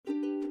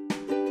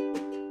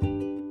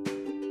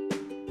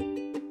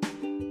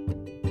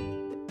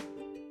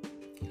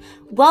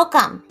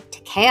Welcome to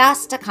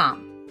Chaos to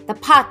Calm, the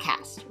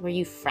podcast where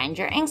you friend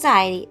your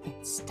anxiety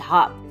and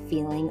stop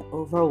feeling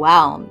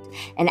overwhelmed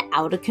and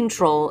out of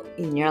control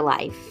in your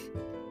life.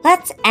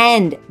 Let's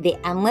end the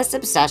endless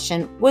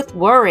obsession with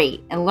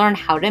worry and learn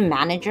how to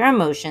manage your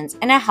emotions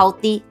in a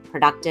healthy,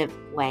 productive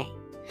way.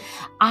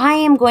 I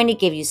am going to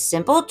give you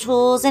simple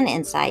tools and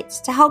insights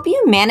to help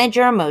you manage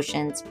your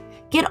emotions,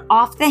 get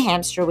off the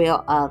hamster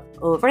wheel of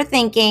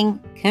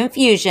overthinking,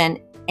 confusion,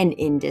 and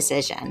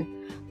indecision.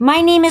 My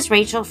name is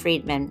Rachel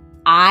Friedman.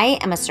 I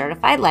am a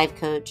certified life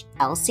coach,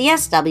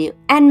 LCSW,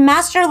 and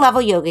master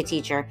level yoga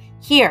teacher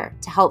here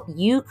to help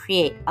you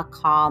create a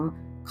calm,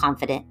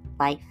 confident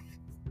life.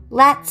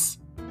 Let's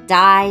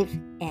dive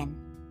in.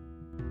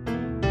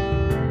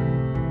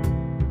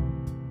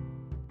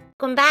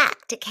 Welcome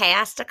back to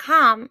Chaos to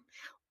Calm.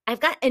 I've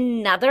got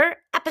another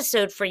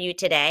episode for you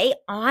today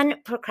on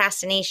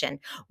procrastination.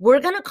 We're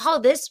going to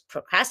call this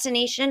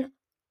Procrastination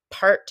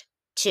Part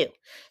 2.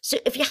 So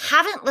if you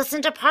haven't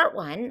listened to Part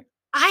 1,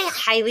 I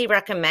highly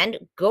recommend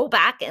go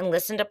back and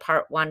listen to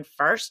Part 1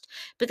 first,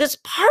 because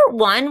Part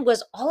 1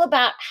 was all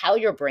about how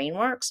your brain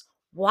works,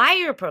 why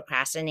you're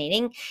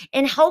procrastinating,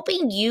 and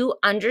helping you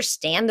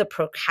understand the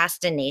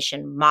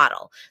procrastination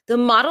model, the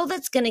model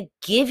that's going to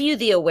give you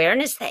the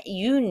awareness that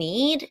you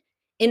need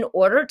in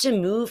order to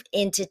move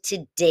into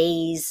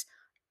today's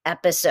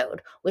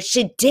episode. Which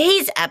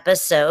today's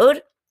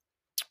episode,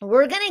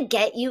 we're going to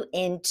get you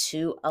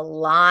into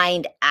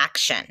aligned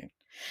action.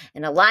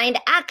 And aligned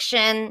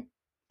action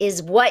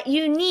is what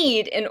you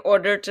need in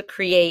order to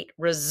create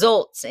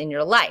results in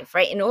your life,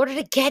 right? In order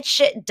to get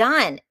shit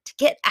done, to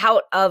get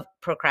out of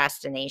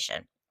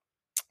procrastination.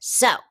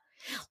 So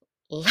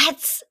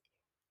let's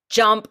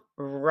jump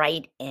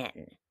right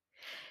in.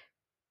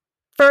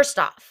 First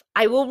off,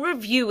 I will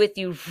review with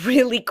you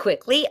really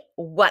quickly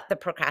what the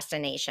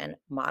procrastination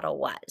model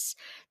was.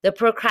 The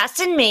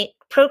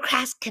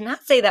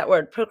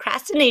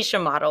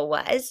procrastination model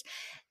was,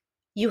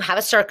 you have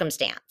a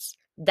circumstance.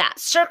 That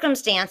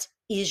circumstance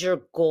is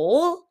your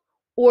goal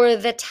or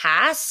the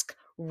task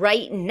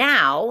right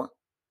now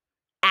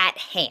at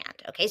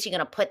hand. Okay, so you're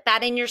going to put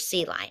that in your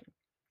C line.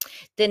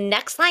 The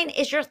next line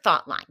is your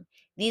thought line.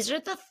 These are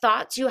the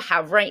thoughts you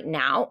have right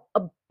now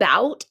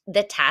about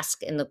the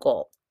task and the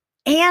goal,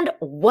 and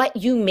what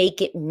you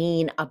make it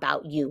mean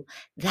about you.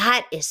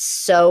 That is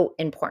so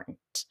important.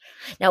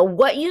 Now,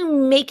 what you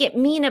make it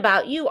mean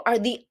about you are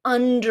the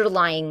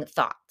underlying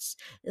thoughts.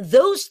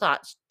 Those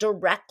thoughts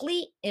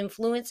directly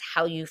influence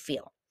how you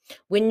feel.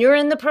 When you're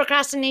in the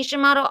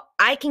procrastination model,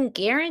 I can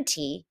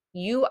guarantee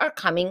you are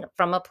coming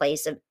from a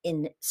place of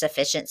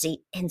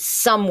insufficiency in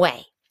some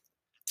way.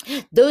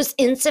 Those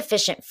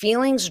insufficient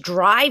feelings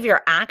drive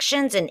your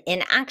actions and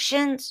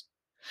inactions,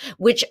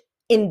 which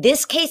in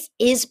this case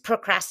is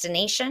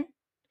procrastination.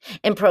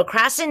 And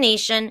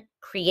procrastination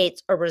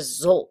creates a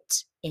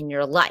result in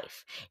your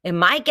life. And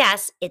my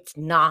guess, it's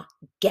not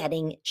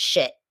getting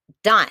shit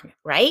done,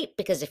 right?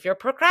 Because if you're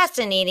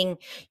procrastinating,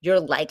 you're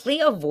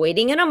likely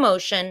avoiding an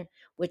emotion,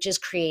 which is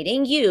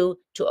creating you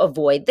to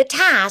avoid the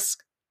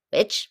task,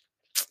 which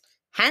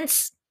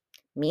hence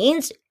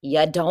means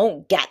you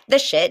don't get the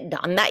shit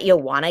done that you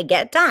want to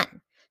get done.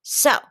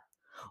 So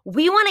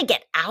we want to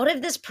get out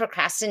of this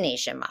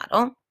procrastination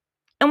model,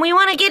 and we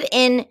want to get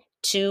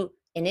into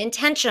an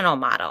intentional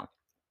model.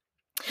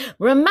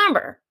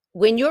 Remember,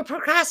 when you're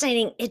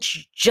procrastinating,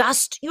 it's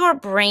just your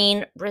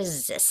brain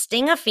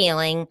resisting a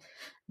feeling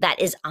that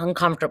is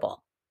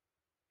uncomfortable.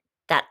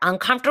 That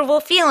uncomfortable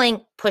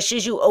feeling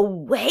pushes you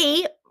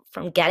away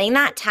from getting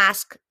that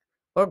task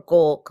or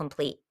goal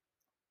complete.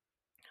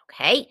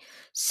 Okay,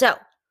 so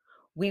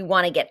we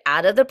want to get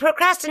out of the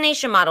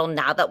procrastination model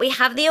now that we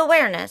have the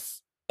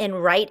awareness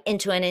and right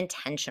into an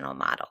intentional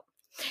model.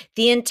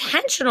 The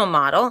intentional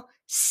model,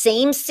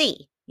 same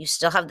C. You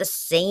still have the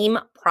same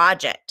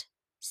project,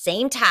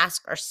 same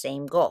task, or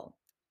same goal.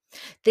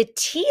 The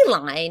T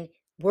line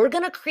we're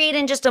going to create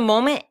in just a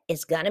moment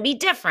is going to be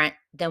different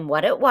than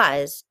what it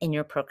was in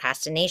your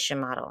procrastination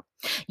model.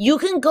 You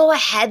can go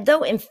ahead,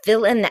 though, and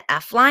fill in the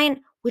F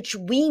line, which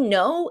we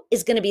know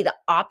is going to be the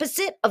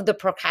opposite of the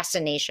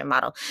procrastination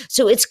model.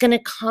 So it's going to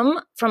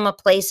come from a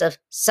place of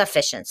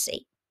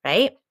sufficiency,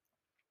 right?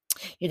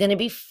 You're going to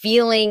be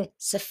feeling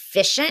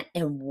sufficient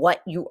in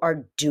what you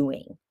are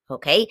doing,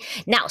 okay?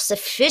 Now,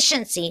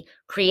 sufficiency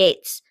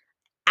creates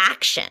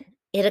action.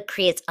 It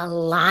creates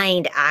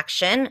aligned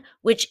action,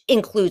 which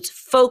includes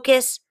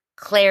focus,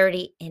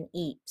 clarity, and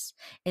ease.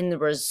 And the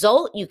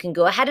result, you can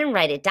go ahead and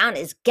write it down,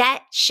 is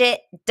get shit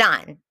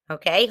done,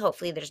 okay?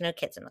 Hopefully there's no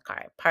kids in the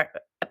car.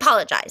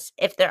 Apologize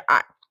if there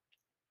are.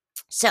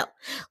 So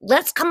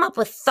let's come up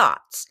with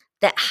thoughts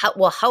that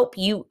will help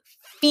you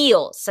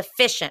feel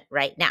sufficient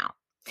right now.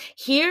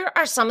 Here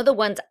are some of the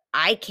ones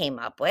I came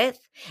up with,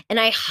 and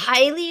I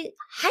highly,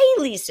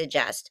 highly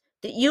suggest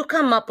that you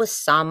come up with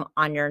some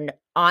on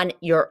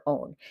your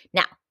own.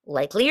 Now,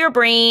 likely your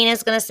brain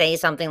is going to say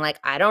something like,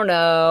 I don't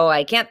know,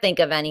 I can't think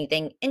of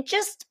anything, and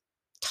just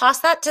toss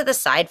that to the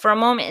side for a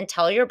moment and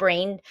tell your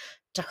brain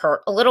to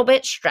hurt a little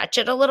bit, stretch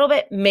it a little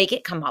bit, make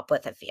it come up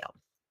with a few.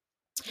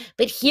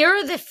 But here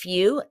are the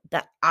few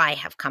that I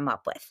have come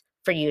up with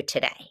for you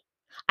today.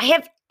 I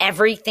have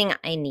everything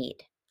I need.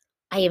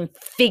 I am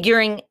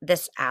figuring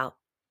this out.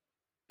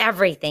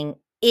 Everything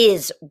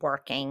is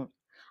working.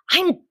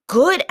 I'm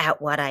good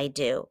at what I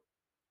do.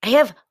 I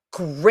have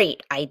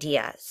great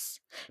ideas.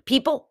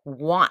 People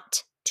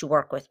want to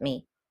work with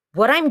me.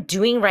 What I'm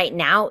doing right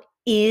now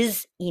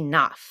is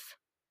enough.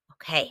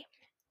 Okay.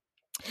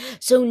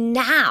 So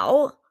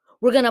now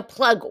we're going to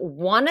plug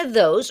one of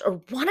those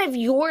or one of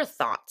your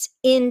thoughts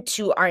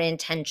into our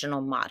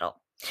intentional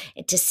model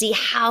to see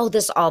how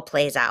this all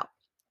plays out.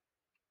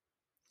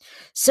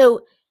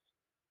 So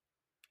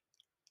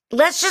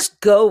let's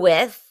just go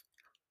with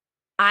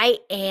I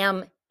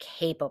am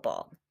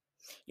capable.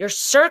 Your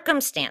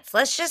circumstance,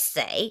 let's just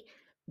say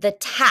the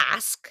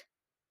task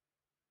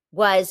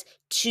was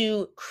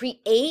to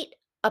create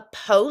a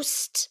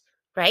post,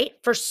 right,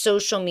 for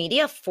social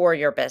media for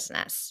your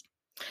business.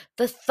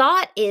 The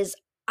thought is,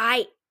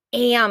 I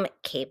am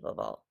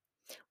capable.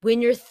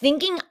 When you're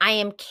thinking I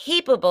am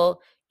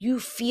capable, you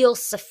feel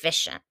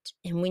sufficient.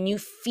 And when you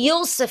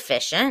feel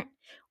sufficient,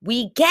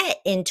 we get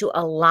into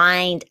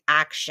aligned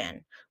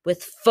action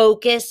with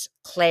focus,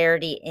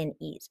 clarity, and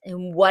ease.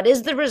 And what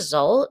is the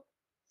result?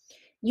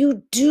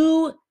 You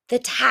do the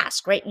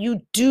task, right?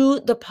 You do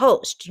the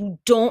post. You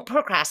don't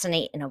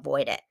procrastinate and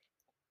avoid it.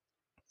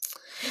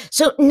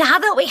 So now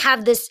that we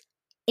have this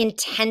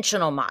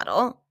intentional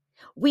model,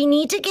 we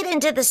need to get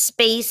into the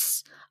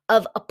space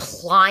of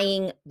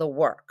applying the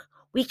work.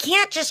 We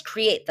can't just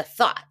create the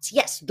thoughts.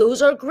 Yes,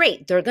 those are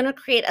great. They're going to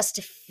create us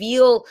to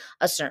feel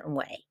a certain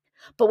way.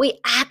 But we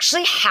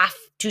actually have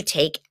to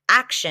take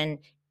action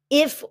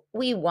if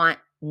we want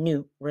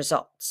new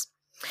results.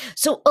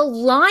 So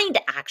aligned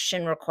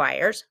action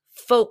requires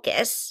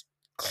focus,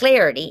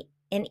 clarity,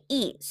 and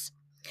ease.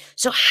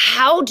 So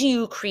how do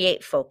you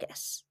create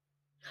focus?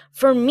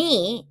 For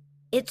me,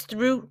 it's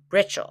through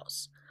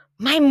rituals.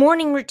 My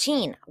morning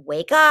routine, I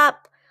wake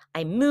up,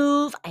 I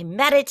move, I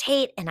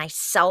meditate, and I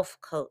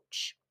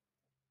self-coach.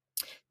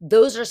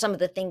 Those are some of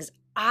the things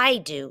I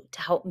do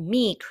to help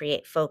me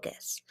create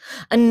focus.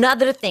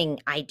 Another thing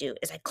I do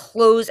is I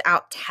close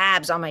out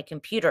tabs on my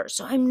computer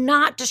so I'm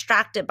not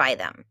distracted by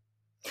them.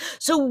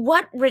 So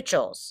what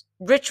rituals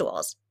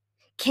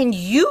can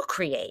you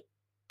create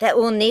that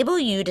will enable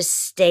you to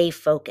stay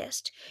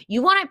focused?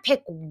 You want to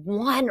pick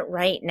one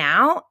right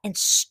now and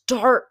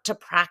start to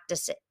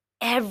practice it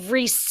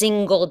every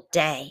single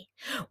day.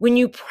 When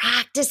you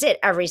practice it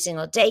every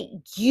single day,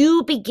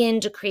 you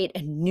begin to create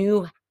a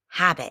new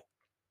habit.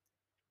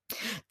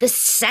 The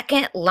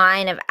second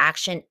line of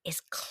action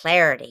is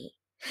clarity.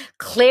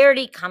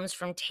 Clarity comes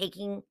from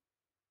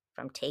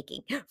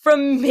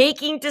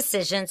making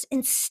decisions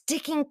and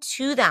sticking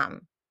to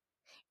them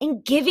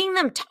and giving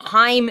them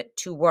time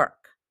to work.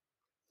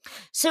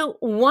 So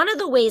one of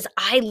the ways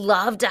I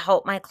love to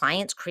help my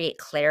clients create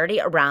clarity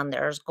around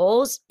their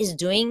goals is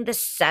doing the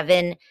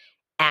 7XY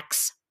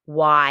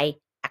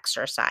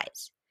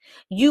exercise.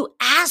 You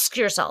ask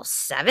yourself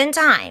 7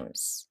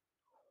 times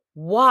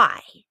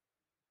why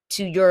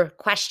to your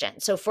question.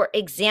 So for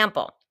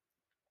example,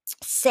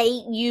 say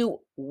you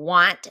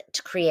want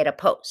to create a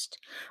post,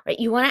 right?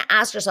 You want to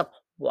ask yourself,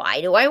 why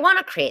do I want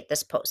to create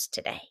this post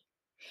today?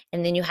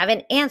 And then you have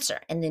an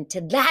answer. And then to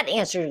that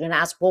answer, you're going to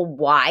ask, well,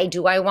 why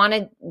do I want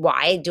to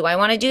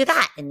do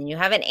that? And then you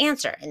have an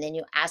answer. And then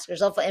you ask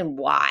yourself, and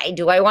why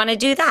do I want to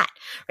do that?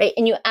 Right?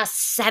 And you ask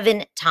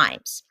 7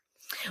 times.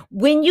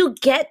 When you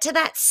get to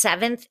that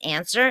 7th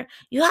answer,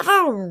 you have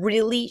a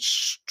really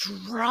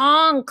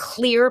strong,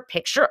 clear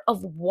picture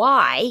of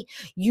why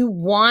you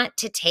want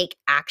to take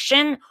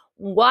action,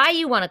 why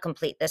you want to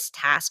complete this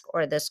task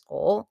or this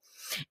goal.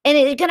 And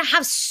it's going to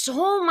have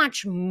so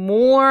much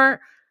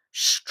more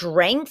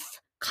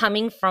strength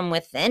coming from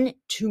within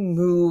to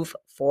move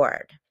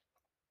forward.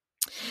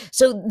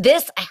 So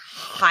this I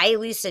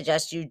highly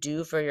suggest you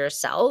do for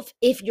yourself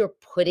if you're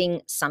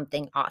putting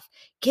something off.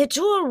 Get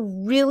to a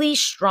really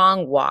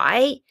strong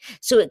why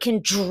so it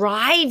can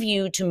drive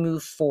you to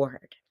move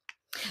forward.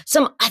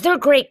 Some other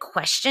great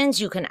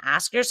questions you can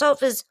ask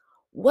yourself is,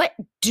 what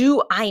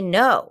do I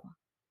know?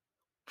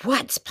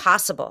 What's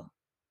possible?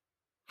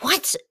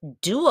 What's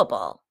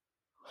doable?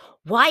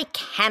 Why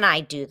can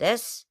I do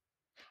this?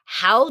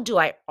 How do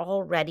I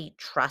already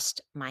trust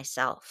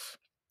myself?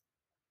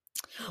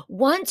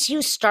 Once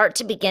you start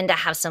to begin to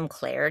have some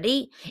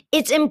clarity,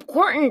 it's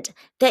important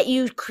that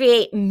you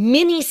create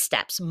mini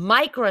steps,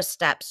 micro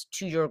steps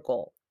to your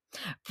goal.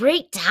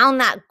 Break down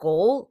that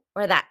goal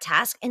or that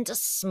task into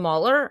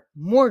smaller,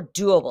 more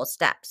doable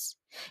steps.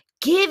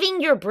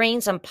 Giving your brain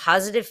some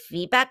positive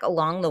feedback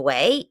along the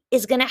way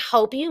is going to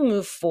help you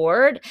move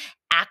forward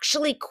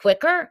actually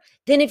quicker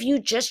than if you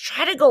just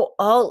try to go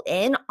all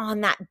in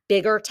on that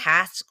bigger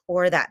task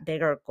or that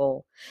bigger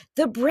goal.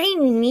 The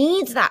brain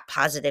needs that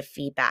positive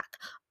feedback.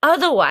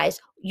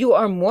 Otherwise, you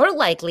are more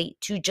likely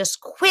to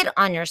just quit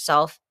on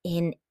yourself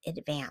in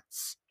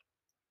advance.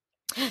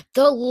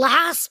 The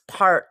last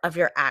part of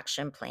your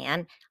action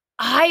plan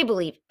I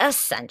believe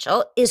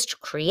essential is to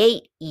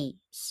create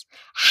ease.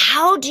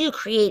 How do you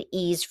create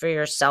ease for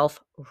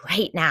yourself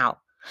right now?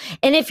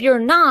 And if you're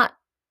not,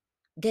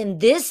 then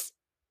this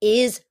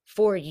is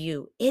for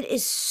you. It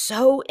is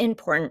so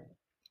important.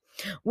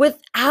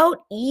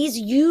 Without ease,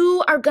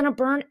 you are going to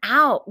burn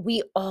out.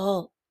 We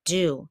all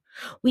do.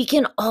 We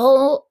can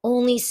all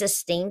only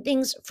sustain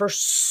things for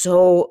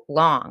so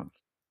long.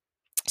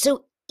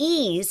 So,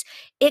 ease,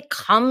 it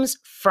comes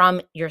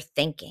from your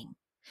thinking.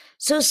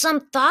 So, some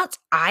thoughts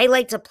I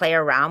like to play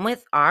around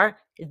with are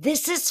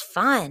this is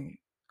fun.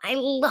 I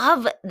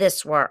love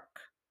this work.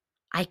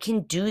 I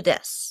can do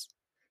this.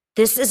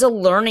 This is a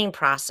learning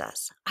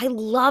process. I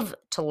love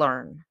to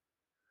learn.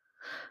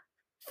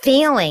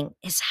 Failing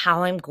is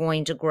how I'm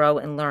going to grow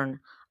and learn.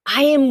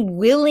 I am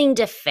willing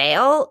to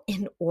fail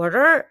in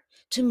order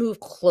to move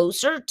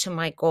closer to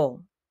my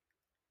goal.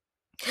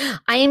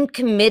 I am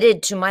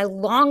committed to my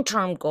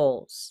long-term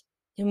goals.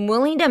 I'm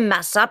willing to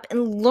mess up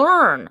and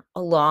learn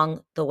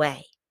along the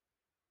way.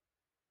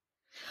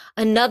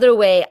 Another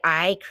way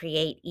I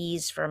create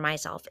ease for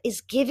myself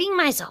is giving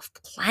myself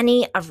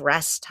plenty of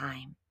rest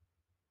time.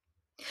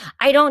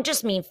 I don't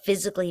just mean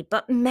physically,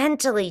 but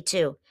mentally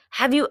too.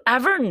 Have you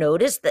ever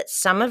noticed that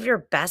some of your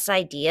best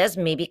ideas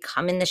maybe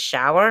come in the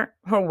shower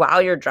or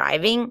while you're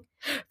driving?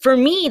 For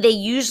me, they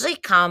usually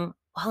come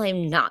while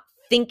I'm not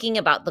thinking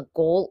about the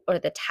goal or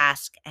the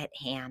task at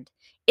hand.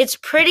 It's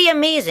pretty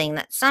amazing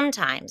that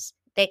sometimes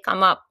they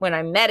come up when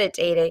I'm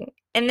meditating,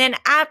 and then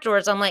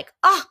afterwards I'm like,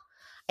 oh,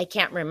 I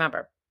can't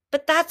remember.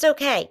 But that's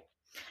okay.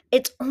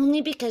 It's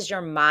only because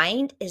your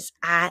mind is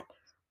at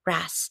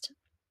rest.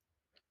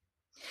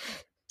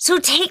 So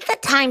take the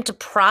time to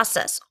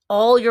process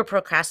all your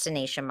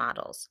procrastination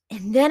models,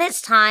 and then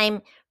it's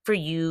time for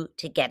you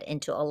to get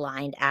into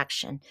aligned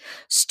action.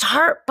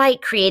 Start by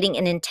creating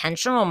an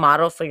intentional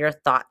model for your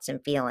thoughts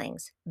and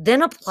feelings.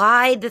 Then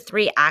apply the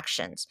 3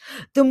 actions.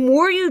 The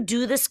more you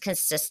do this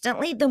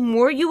consistently, the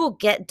more you will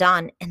get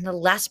done and the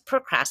less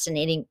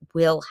procrastinating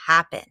will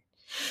happen.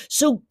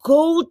 So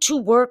go to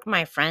work,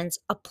 my friends.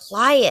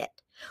 Apply it.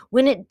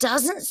 When it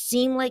doesn't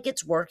seem like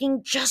it's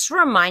working, just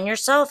remind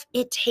yourself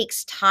it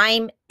takes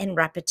time and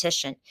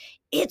repetition.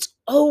 It's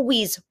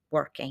always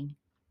working.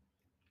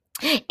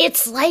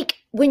 It's like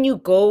when you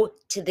go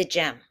to the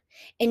gym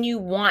and you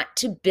want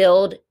to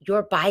build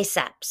your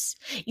biceps.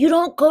 You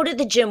don't go to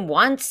the gym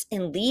once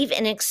and leave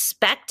and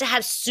expect to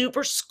have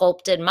super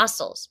sculpted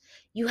muscles.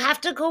 You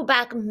have to go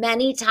back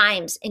many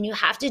times and you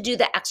have to do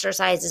the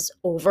exercises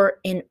over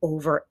and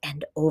over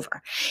and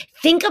over.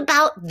 Think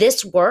about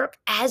this work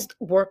as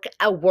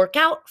a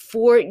workout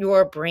for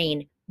your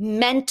brain.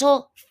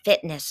 Mental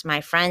fitness, my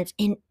friends,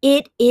 and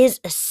it is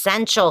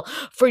essential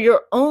for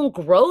your own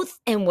growth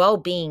and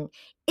well-being.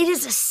 It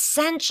is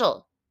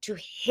essential to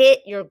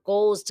hit your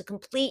goals, to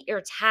complete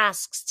your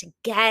tasks, to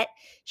get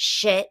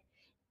shit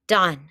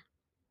done.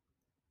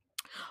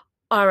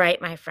 All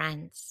right, my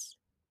friends,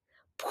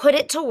 put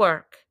it to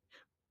work.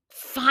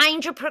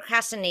 Find your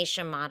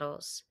procrastination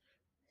models.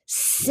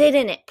 Sit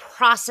in it,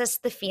 process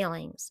the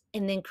feelings,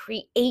 and then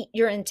create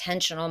your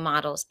intentional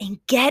models and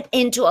get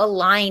into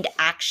aligned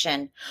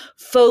action,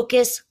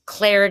 focus,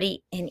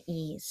 clarity, and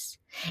ease.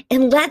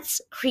 And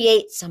let's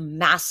create some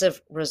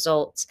massive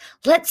results.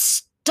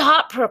 Let's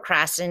stop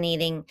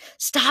procrastinating,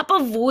 stop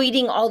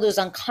avoiding all those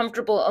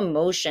uncomfortable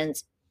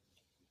emotions.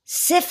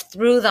 Sift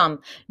through them.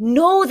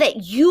 Know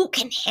that you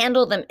can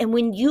handle them. And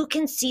when you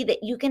can see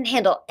that you can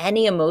handle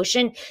any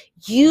emotion,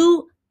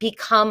 you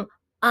become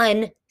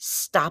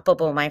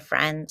unstoppable, my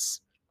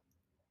friends.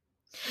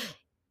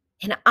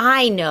 And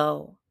I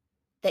know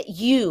that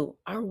you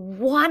are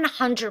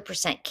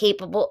 100%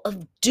 capable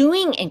of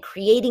doing and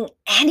creating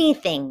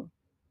anything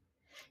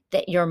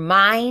that your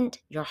mind,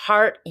 your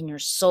heart, and your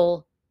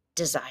soul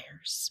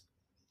desires.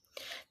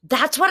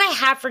 That's what I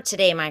have for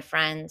today, my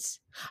friends.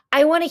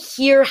 I want to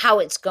hear how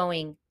it's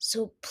going.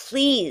 So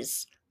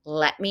please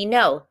let me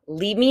know.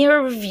 Leave me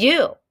a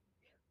review.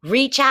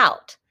 Reach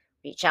out.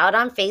 Reach out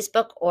on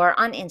Facebook or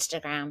on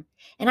Instagram.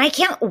 And I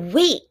can't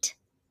wait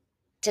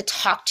to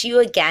talk to you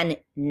again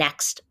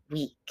next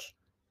week.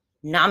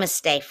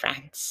 Namaste,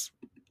 friends.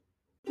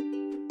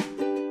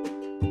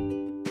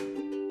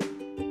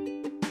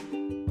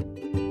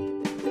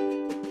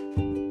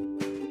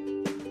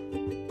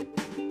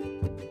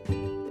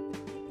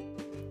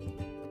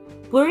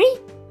 Worry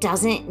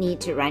doesn't need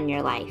to run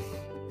your life.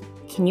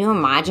 Can you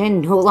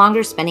imagine no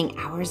longer spending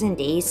hours and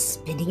days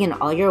spinning in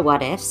all your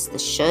what ifs, the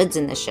shoulds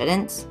and the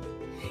shouldn'ts,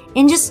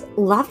 and just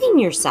loving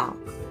yourself,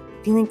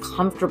 feeling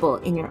comfortable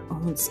in your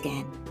own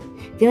skin,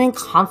 feeling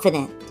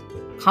confident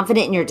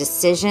in your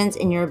decisions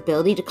and your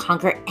ability to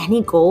conquer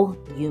any goal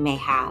you may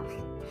have.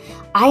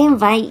 I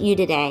invite you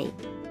today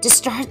to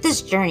start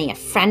this journey of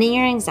friending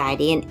your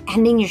anxiety and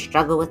ending your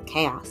struggle with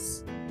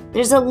chaos.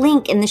 There's a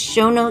link in the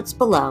show notes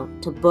below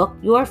to book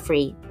your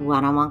free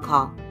one-on-one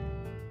call.